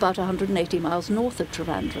 about 180 miles north of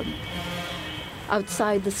Trivandrum.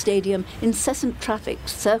 Outside the stadium, incessant traffic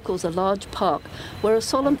circles a large park where a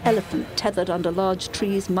solemn elephant tethered under large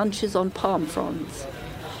trees munches on palm fronds.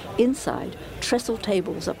 Inside, trestle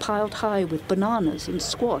tables are piled high with bananas and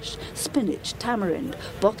squash, spinach, tamarind,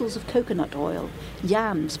 bottles of coconut oil,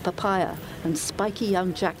 yams, papaya, and spiky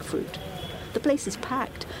young jackfruit. The place is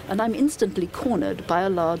packed, and I'm instantly cornered by a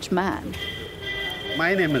large man.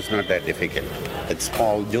 My name is not that difficult. It's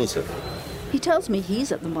Paul Joseph. He tells me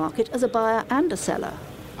he's at the market as a buyer and a seller.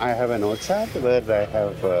 I have an outside where I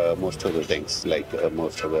have most of the things, like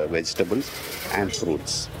most of the vegetables and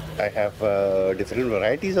fruits. I have different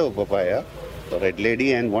varieties of papaya, red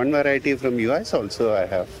lady, and one variety from US also I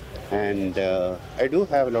have. And I do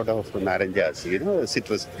have a lot of naranjas,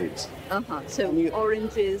 citrus fruits. So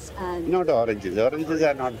oranges and... Not oranges. Oranges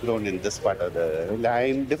are not grown in this part of the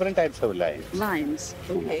lime, different types of limes. Limes,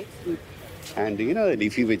 okay. And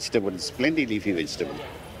leafy vegetables, plenty leafy vegetables.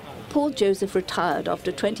 Paul Joseph retired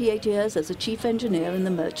after 28 years as a chief engineer in the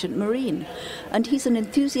Merchant Marine, and he's an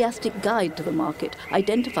enthusiastic guide to the market,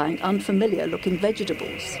 identifying unfamiliar-looking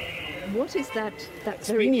vegetables. What is that? That's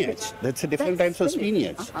spinach. That's a different types of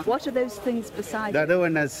spinach. What are those things beside The other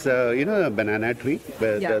one is, a banana tree,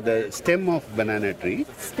 the stem of banana tree.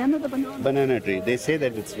 Stem of the banana? Banana tree. They say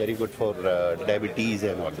that it's very good for diabetes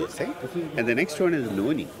and all those things. And the next one is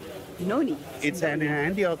noni. Noni? It's an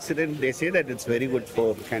antioxidant. They say that it's very good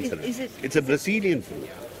for cancer. It's a Brazilian fruit.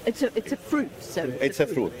 It's a fruit, so... It's a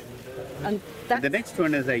fruit. And the next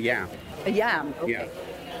one is a yam. A yam, okay. Yeah.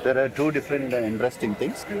 There are two different interesting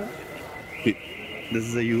things. This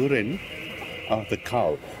is the urine of the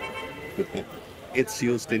cow. It's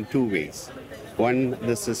used in two ways. One,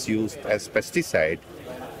 this is used as pesticide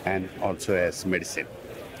and also as medicine.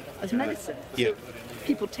 As medicine? Yeah.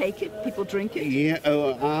 People take it, people drink it? Yeah.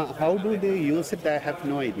 How do they use it? I have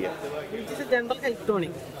no idea. It is a general health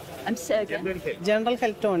tonic. And say again? General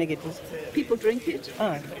health tonic it is. People drink it?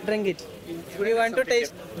 Drink it. Do you want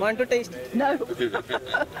to taste? No.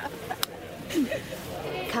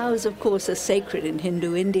 Cows, of course, are sacred in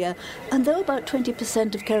Hindu India, and though about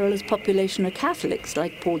 20% of Kerala's population are Catholics,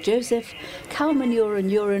 like Paul Joseph, cow manure and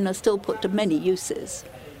urine are still put to many uses.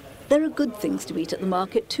 There are good things to eat at the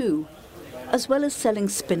market too. As well as selling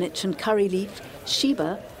spinach and curry leaf,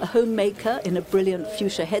 Sheba, a homemaker in a brilliant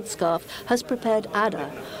fuchsia headscarf, has prepared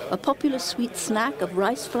adda, a popular sweet snack of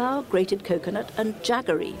rice flour, grated coconut and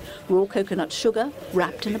jaggery, raw coconut sugar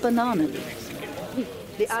wrapped in a banana leaf.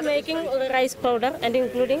 It's making rice powder and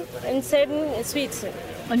including inside sweets.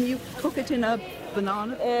 And you cook it in a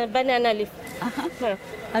banana? Banana leaf. No.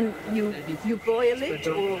 And you boil it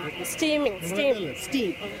or? Steam.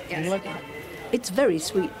 Yes. It's very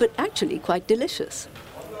sweet, but actually quite delicious.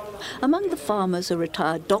 Among the farmers are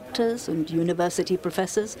retired doctors and university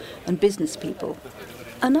professors and business people.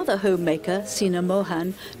 Another homemaker, Sina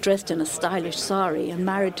Mohan, dressed in a stylish sari and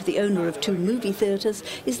married to the owner of 2 movie theatres,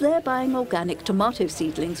 is there buying organic tomato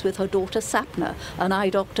seedlings with her daughter Sapna, an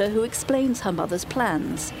eye doctor who explains her mother's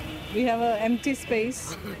plans. We have an empty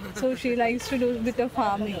space, so she likes to do a bit of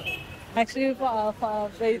farming. Actually, for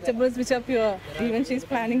vegetables which are pure. Even she's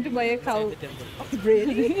planning to buy a cow.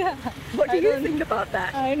 Really? Yeah. What do you think about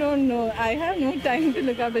that? I don't know. I have no time to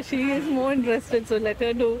look up, but she is more interested, so let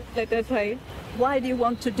her try. Why do you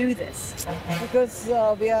want to do this? Because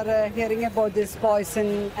we are hearing about this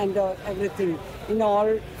poison and everything in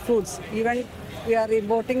all fruits. Even we are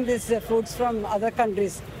importing these fruits from other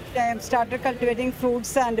countries. I have started cultivating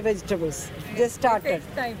fruits and vegetables. Just started.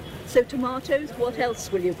 So tomatoes, what else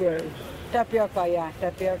will you grow?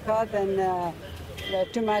 Tapioca, then the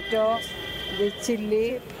tomato, the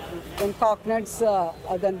chili, then coconuts,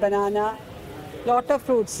 then banana, lot of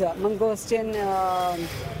fruits, mangosteen,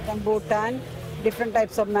 rambutan, different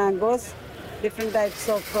types of mangoes, different types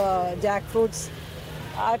of jackfruits.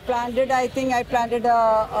 I planted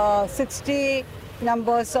 60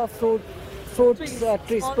 numbers of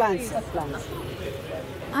plants.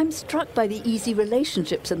 I'm struck by the easy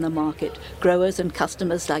relationships in the market. Growers and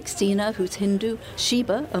customers like Sina, who's Hindu,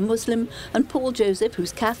 Sheba, a Muslim, and Paul Joseph,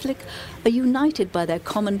 who's Catholic, are united by their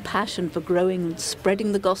common passion for growing and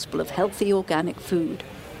spreading the gospel of healthy organic food.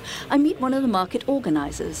 I meet one of the market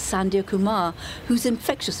organisers, Sandhya Kumar, who's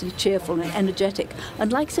infectiously cheerful and energetic,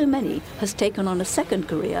 and like so many, has taken on a second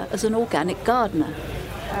career as an organic gardener.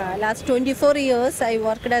 Last 24 years, I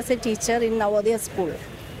worked as a teacher in Navodaya school.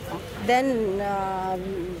 Then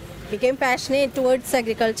became passionate towards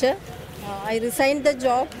agriculture. I resigned the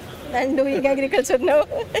job and doing agriculture now.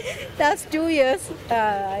 Last 2 years,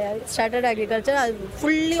 I started agriculture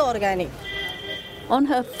fully organic. On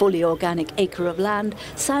her fully organic acre of land,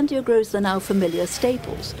 Sandhya grows the now familiar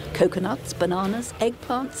staples: coconuts, bananas,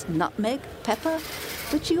 eggplants, nutmeg, pepper.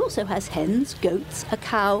 But she also has hens, goats, a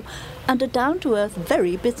cow, and a down-to-earth,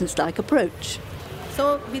 very businesslike approach.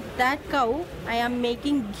 So with that cow, I am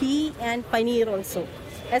making ghee and paneer also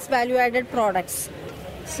as value-added products.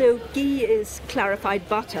 So ghee is clarified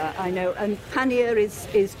butter, I know, and paneer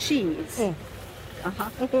is cheese.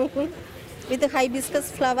 With the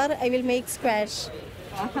hibiscus flower, I will make squash,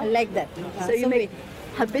 like that. So you make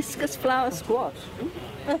hibiscus flower squash.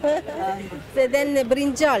 So then the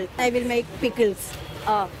brinjal, I will make pickles.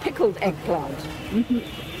 Pickled eggplant.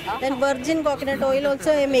 Then virgin coconut oil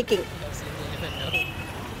also I am making.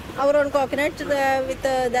 our own coconut. With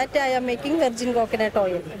that, I am making virgin coconut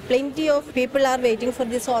oil. Plenty of people are waiting for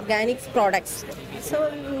these organic products.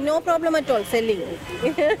 So, no problem at all selling.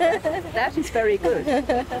 That is very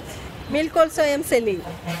good. Milk also I am selling.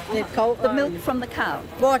 The milk from the cow?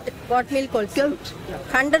 Goat milk also. Goat?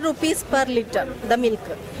 100 rupees per liter, the milk.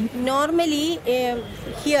 Normally,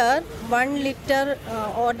 here, 1 liter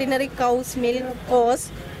ordinary cow's milk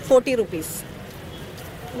costs 40 rupees.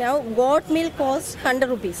 Now, goat milk costs 100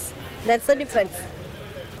 rupees. That's the difference.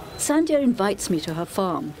 Sandhya invites me to her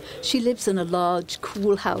farm. She lives in a large,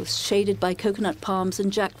 cool house shaded by coconut palms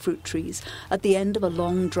and jackfruit trees at the end of a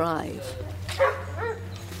long drive.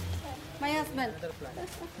 My husband.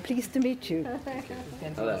 Pleased to meet you.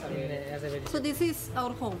 So this is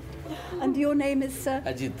our home. And your name is?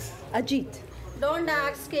 Ajit. Ajit. Don't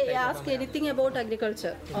ask anything about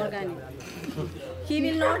agriculture, organic. He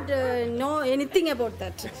will not know anything about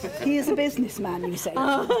that. He is a businessman, you say.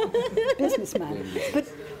 Businessman.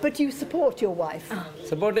 But you support your wife.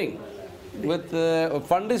 Supporting. With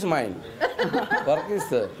fund is mine. Work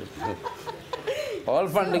is all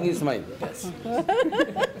funding is mine. Yes.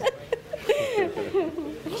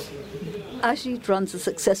 Ajit runs a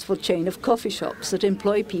successful chain of coffee shops that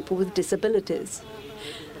employ people with disabilities.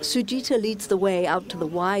 Sujita leads the way out to the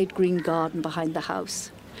wide green garden behind the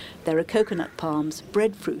house. There are coconut palms,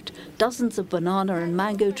 breadfruit, dozens of banana and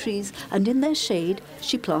mango trees, and in their shade,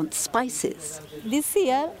 she plants spices. This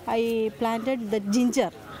year, I planted the ginger.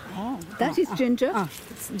 That is ginger?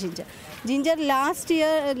 It's ginger. Ginger last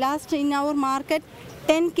in our market,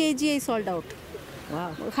 10 kg I sold out.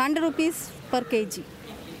 Wow. 100 rupees per kg.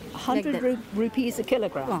 100 like rupees a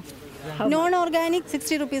kilogram. Non-organic,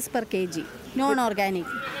 60 rupees per kg. Non-organic.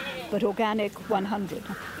 But organic, 100.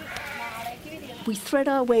 We thread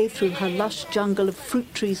our way through her lush jungle of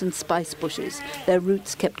fruit trees and spice bushes, their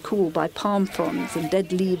roots kept cool by palm fronds and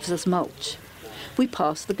dead leaves as mulch. We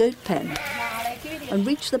pass the goat pen and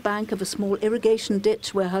reach the bank of a small irrigation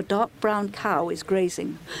ditch where her dark brown cow is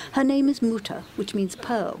grazing. Her name is Muta, which means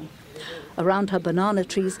pearl. Around her banana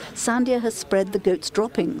trees, Sandhya has spread the goat's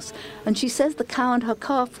droppings, and she says the cow and her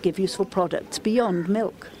calf give useful products beyond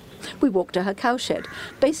milk. We walk to her cowshed,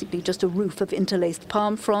 basically just a roof of interlaced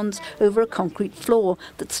palm fronds over a concrete floor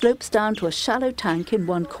that slopes down to a shallow tank in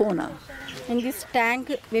one corner. In this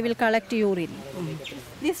tank, we will collect urine.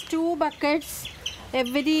 These 2 buckets,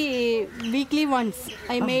 every weekly once,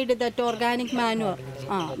 I made that organic manure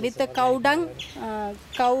with the cow dung,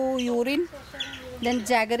 cow urine, then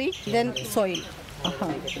jaggery, then soil.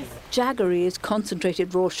 Jaggery is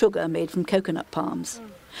concentrated raw sugar made from coconut palms.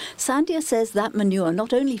 Sandhya says that manure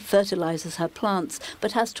not only fertilizes her plants,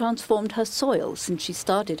 but has transformed her soil since she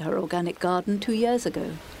started her organic garden 2 years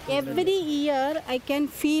ago. Every year, I can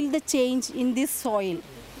feel the change in this soil.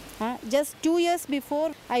 Just 2 years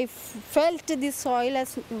before, I felt this soil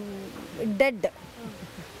as dead.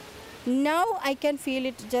 Now I can feel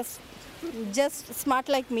it just smart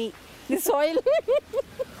like me. The soil.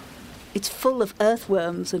 It's full of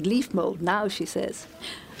earthworms and leaf mold now, she says.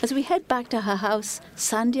 As we head back to her house,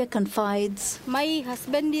 Sandhya confides, my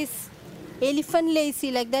husband is elephant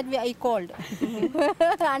lazy, like that I called.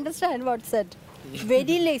 Understand what said?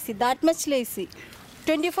 Very lazy, that much lazy.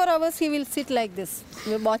 24 hours he will sit like this,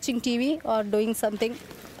 watching TV or doing something.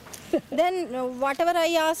 Then whatever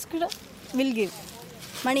I asked, will give.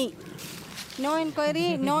 Money. No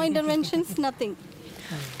inquiry, no interventions, nothing.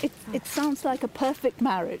 It sounds like a perfect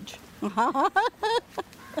marriage.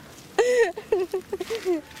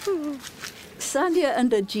 Sandhya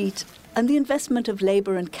and Ajit and the investment of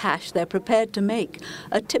labour and cash they're prepared to make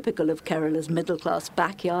are typical of Kerala's middle-class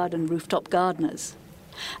backyard and rooftop gardeners.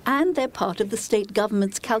 And they're part of the state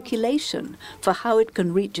government's calculation for how it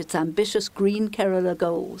can reach its ambitious Green Kerala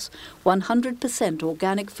goals, 100%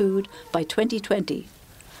 organic food by 2020,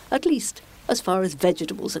 at least as far as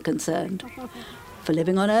vegetables are concerned. For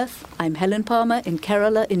Living on Earth, I'm Helen Palmer in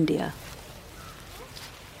Kerala, India.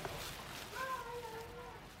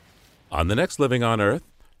 On the next Living on Earth,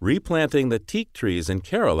 replanting the teak trees in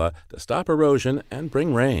Kerala to stop erosion and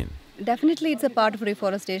bring rain. Definitely it's a part of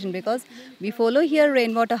reforestation because we follow here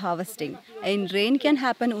rainwater harvesting, and rain can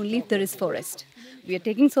happen only if there is forest. We are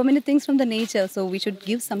taking so many things from the nature, so we should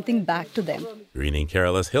give something back to them. Greening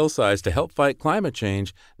Kerala's hillsides to help fight climate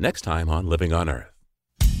change, next time on Living on Earth.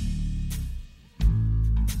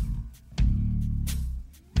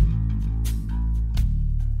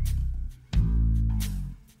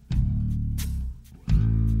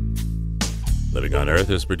 Living on Earth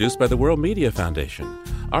is produced by the World Media Foundation.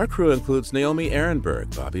 Our crew includes Naomi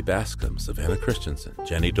Ehrenberg, Bobby Bascom, Savannah Christensen,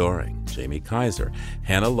 Jenny Doring, Jamie Kaiser,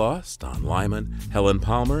 Hannah Loss, Don Lyman, Helen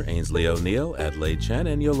Palmer, Ainsley O'Neill, Adelaide Chen,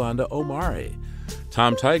 and Yolanda Omari.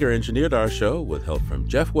 Tom Tiger engineered our show with help from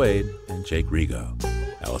Jeff Wade and Jake Rigo.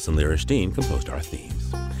 Allison Lirish-Dean composed our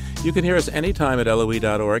themes. You can hear us anytime at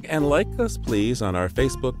LOE.org, and like us, please, on our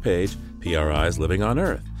Facebook page, PRI's Living on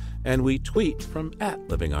Earth. And we tweet from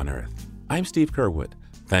 @LivingOnEarth. I'm Steve Curwood.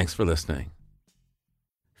 Thanks for listening.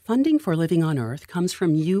 Funding for Living on Earth comes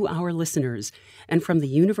from you, our listeners, and from the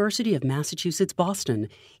University of Massachusetts Boston,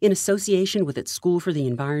 in association with its School for the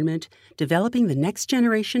Environment, developing the next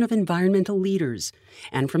generation of environmental leaders,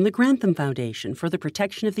 and from the Grantham Foundation for the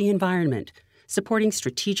Protection of the Environment, supporting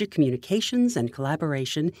strategic communications and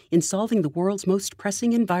collaboration in solving the world's most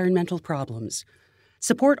pressing environmental problems.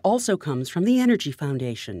 Support also comes from the Energy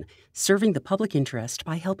Foundation, serving the public interest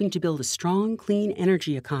by helping to build a strong, clean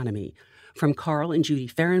energy economy, from Carl and Judy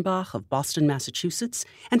Fehrenbach of Boston, Massachusetts,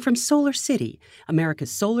 and from Solar City, America's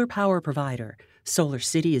solar power provider. Solar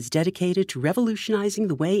City is dedicated to revolutionizing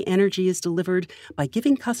the way energy is delivered by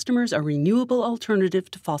giving customers a renewable alternative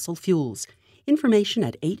to fossil fuels. Information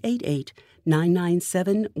at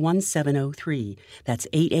 888-997-1703. That's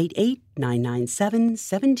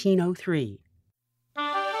 888-997-1703.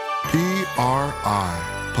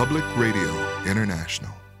 PRI, Public Radio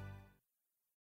International.